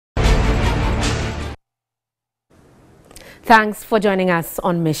Thanks for joining us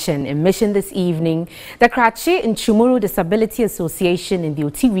on Mission. In Mission this evening, the Nchumuru Disability Association in the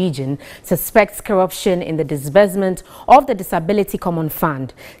OT region suspects corruption in the disbursement of the Disability Common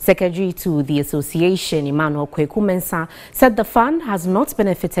Fund. Secretary to the association, Emmanuel Kwekumensa, said the fund has not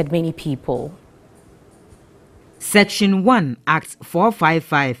benefited many people. Section 1, Act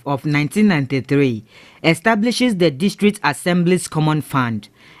 455 of 1993 establishes the District Assembly's Common Fund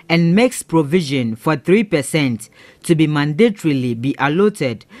and makes provision for 3% to be mandatorily be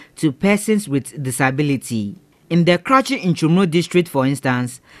allotted to persons with disability. In the Nchumuru district, for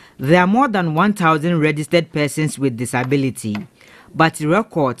instance, there are more than 1,000 registered persons with disability, but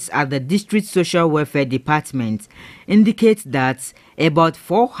records at the district social welfare department indicate that about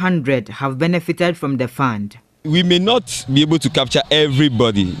 400 have benefited from the fund. We may not be able to capture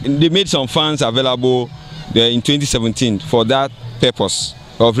everybody. They made some funds available in 2017 for that purpose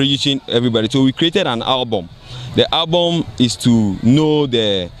of reaching everybody. So we created an album. The album is to know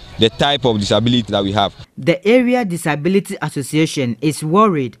the type of disability that we have. The Area Disability Association is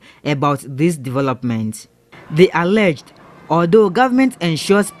worried about this development. They alleged, although government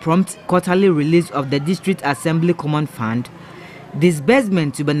ensures prompt quarterly release of the District Assembly Common Fund,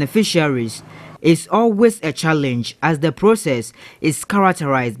 disbursement to beneficiaries is always a challenge, as the process is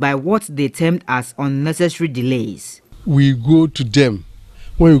characterized by what they termed as unnecessary delays. We go to them.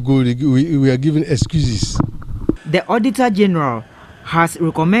 When we go, we are given excuses. The Auditor General has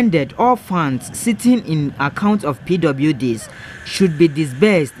recommended all funds sitting in account of PWDs should be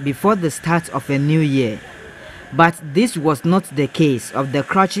disbursed before the start of a new year. But this was not the case of the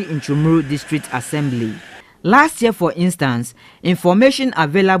Nchumuru District Assembly. Last year, for instance, information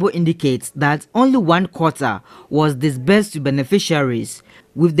available indicates that only 1/4 was disbursed to beneficiaries,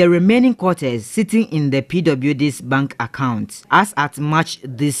 with the remaining quarters sitting in the PWD's bank accounts as at March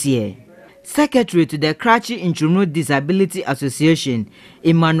this year. Secretary to the Nchumuru Disability Association,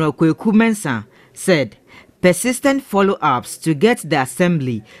 Emmanuel Kwekumensa, said persistent follow-ups to get the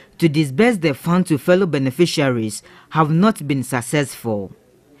assembly to disburse the fund to fellow beneficiaries have not been successful.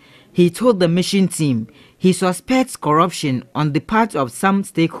 He told the mission team he suspects corruption on the part of some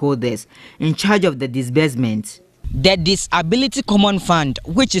stakeholders in charge of the disbursement. The Disability Common Fund,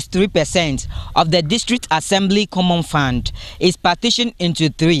 which is 3% of the District Assembly Common Fund, is partitioned into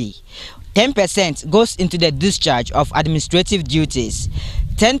 3. 10% goes into the discharge of administrative duties.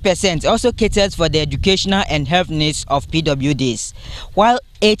 10% also caters for the educational and health needs of PWDs, while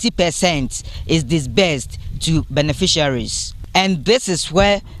 80% is disbursed to beneficiaries. And this is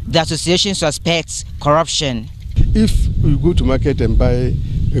where the association suspects corruption. If you go to market and buy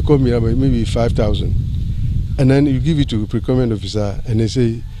a comb maybe 5,000, and then you give it to a procurement officer and they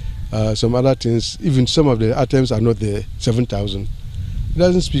say some other things, even some of the items are not there, 7,000, it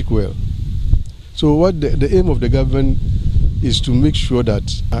doesn't speak well. So what the aim of the government is to make sure that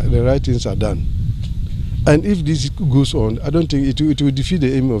the right things are done. And if this goes on, I don't think it will defeat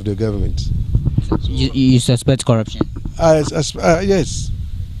the aim of the government. You suspect corruption? Yes.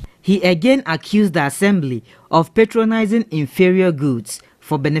 He again accused the assembly of patronizing inferior goods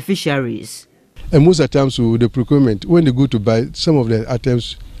for beneficiaries. And most of the times with the procurement, when they go to buy, some of the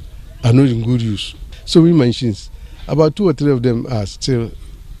items are not in good use. So we machines, about 2 or 3 of them are still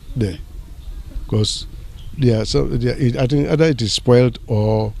there, because I think either it is spoiled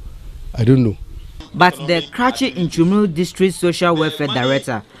or I don't know. But the Nchumuru District Social Welfare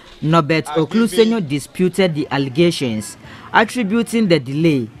Director, Norbert Oklusenyo, disputed the allegations, attributing the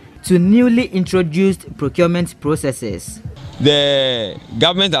delay to newly introduced procurement processes. The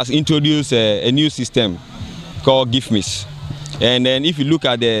government has introduced a new system called GIFMIS. And then if you look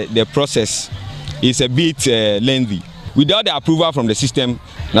at the process, it's a bit lengthy. Without the approval from the system,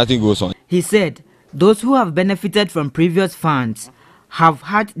 nothing goes on. He said those who have benefited from previous funds have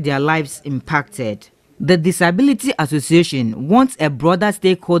had their lives impacted. The Disability Association wants a broader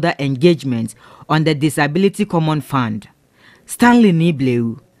stakeholder engagement on the Disability Common Fund. Stanley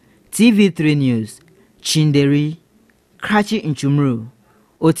Nibleu, TV3 News, Chinderi, Nchumuru,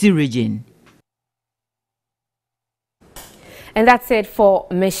 OT region. And that's it for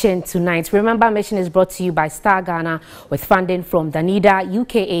Mission tonight. Remember, Mission is brought to you by Star Ghana with funding from Danida,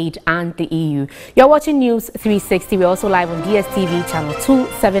 UK Aid and the EU. You're watching News 360. We're also live on DSTV channel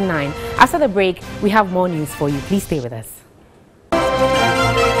 279. After the break, we have more news for you. Please stay with us.